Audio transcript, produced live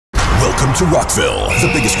Welcome to Rockville,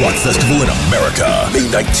 the biggest rock festival in America. May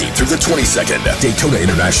 19th through the 22nd, Daytona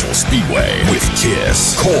International Speedway with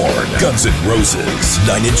Kiss, Korn, Guns N' Roses,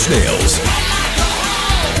 9 Inch Nails.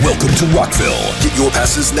 Welcome to Rockville. Get your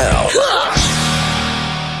passes now.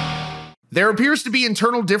 There appears to be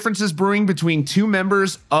internal differences brewing between two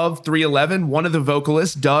members of 311, one of the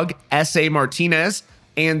vocalists, Doug S.A. Martinez,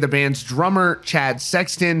 and the band's drummer, Chad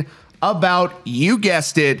Sexton, about, you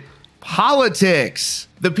guessed it, politics.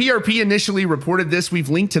 The PRP initially reported this. We've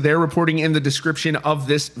linked to their reporting in the description of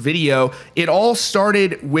this video. It all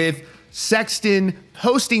started with Sexton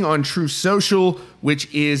posting on Truth Social,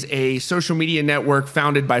 which is a social media network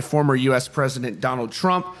founded by former US President Donald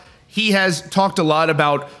Trump. He has talked a lot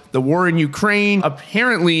about the war in Ukraine.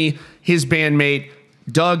 Apparently, his bandmate,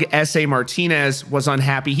 Doug S.A. Martinez, was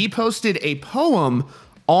unhappy. He posted a poem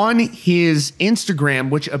on his Instagram,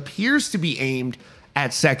 which appears to be aimed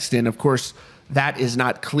at Sexton. Of course, that is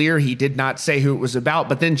not clear. He did not say who it was about.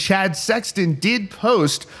 But then Chad Sexton did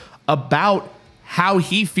post about how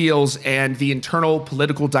he feels and the internal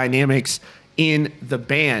political dynamics in the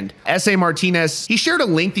band. S.A. Martinez, he shared a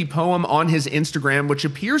lengthy poem on his Instagram, which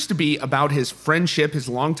appears to be about his friendship, his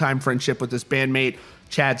longtime friendship with his bandmate,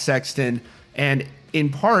 Chad Sexton. And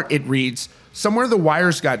in part, it reads, "Somewhere the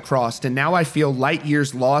wires got crossed, and now I feel light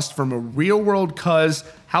years lost from a real world cuz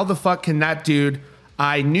how the fuck can that dude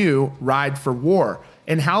I knew ride for war?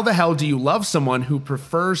 And how the hell do you love someone who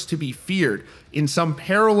prefers to be feared? In some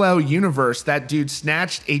parallel universe, that dude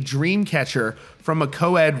snatched a dream catcher from a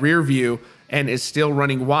co-ed rear view and is still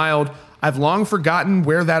running wild. I've long forgotten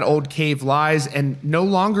where that old cave lies, and no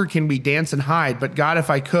longer can we dance and hide, but God, if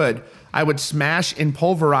I could, I would smash and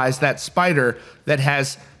pulverize that spider that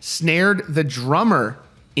has snared the drummer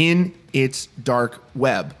in its dark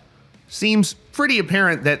web." Seems pretty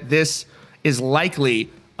apparent that this is likely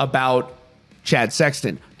about Chad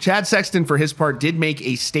Sexton. Chad Sexton, for his part, did make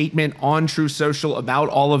a statement on Truth Social about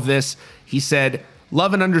all of this. He said,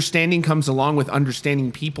 "Love and understanding comes along with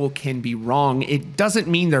understanding people can be wrong. It doesn't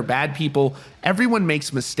mean they're bad people. Everyone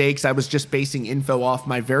makes mistakes. I was just basing info off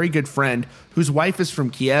my very good friend whose wife is from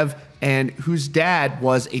Kiev and whose dad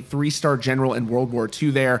was a 3-star general in World War II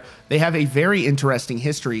there. They have a very interesting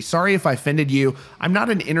history. Sorry if I offended you. I'm not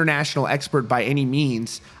an international expert by any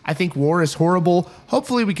means. I think war is horrible.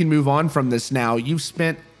 Hopefully we can move on from this now. You've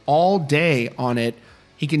spent all day on it."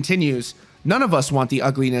 He continues, "None of us want the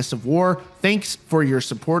ugliness of war. Thanks for your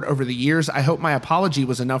support over the years. I hope my apology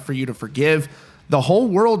was enough for you to forgive. The whole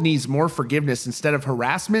world needs more forgiveness instead of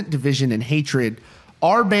harassment, division, and hatred.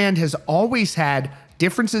 Our band has always had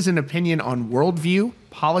differences in opinion on worldview,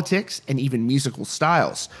 politics, and even musical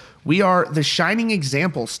styles. We are the shining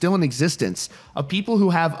example still in existence of people who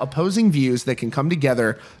have opposing views that can come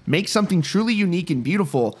together, make something truly unique and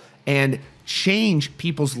beautiful, and change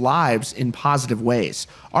people's lives in positive ways.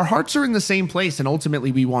 Our hearts are in the same place, and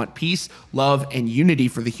ultimately we want peace, love, and unity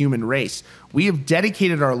for the human race. We have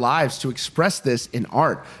dedicated our lives to express this in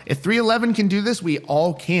art. If 311 can do this, we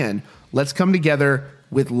all can. Let's come together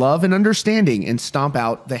with love and understanding and stomp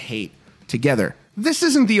out the hate together." This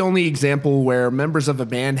isn't the only example where members of a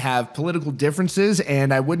band have political differences,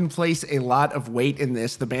 and I wouldn't place a lot of weight in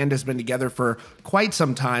this. The band has been together for quite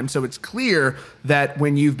some time, so it's clear that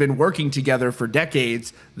when you've been working together for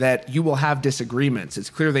decades, that you will have disagreements. It's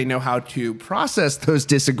clear they know how to process those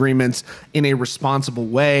disagreements in a responsible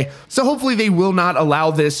way. So hopefully they will not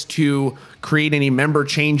allow this to create any member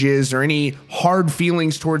changes or any hard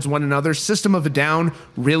feelings towards one another. System of a Down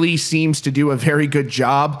really seems to do a very good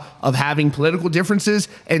job of having political differences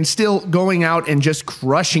and still going out and just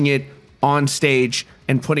crushing it on stage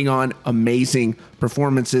and putting on amazing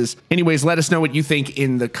performances. Anyways, let us know what you think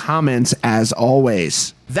in the comments as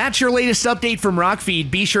always. That's your latest update from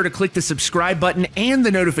Rockfeed. Be sure to click the subscribe button and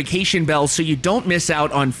the notification bell so you don't miss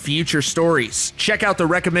out on future stories. Check out the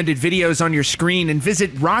recommended videos on your screen and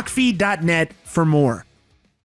visit rockfeed.net for more.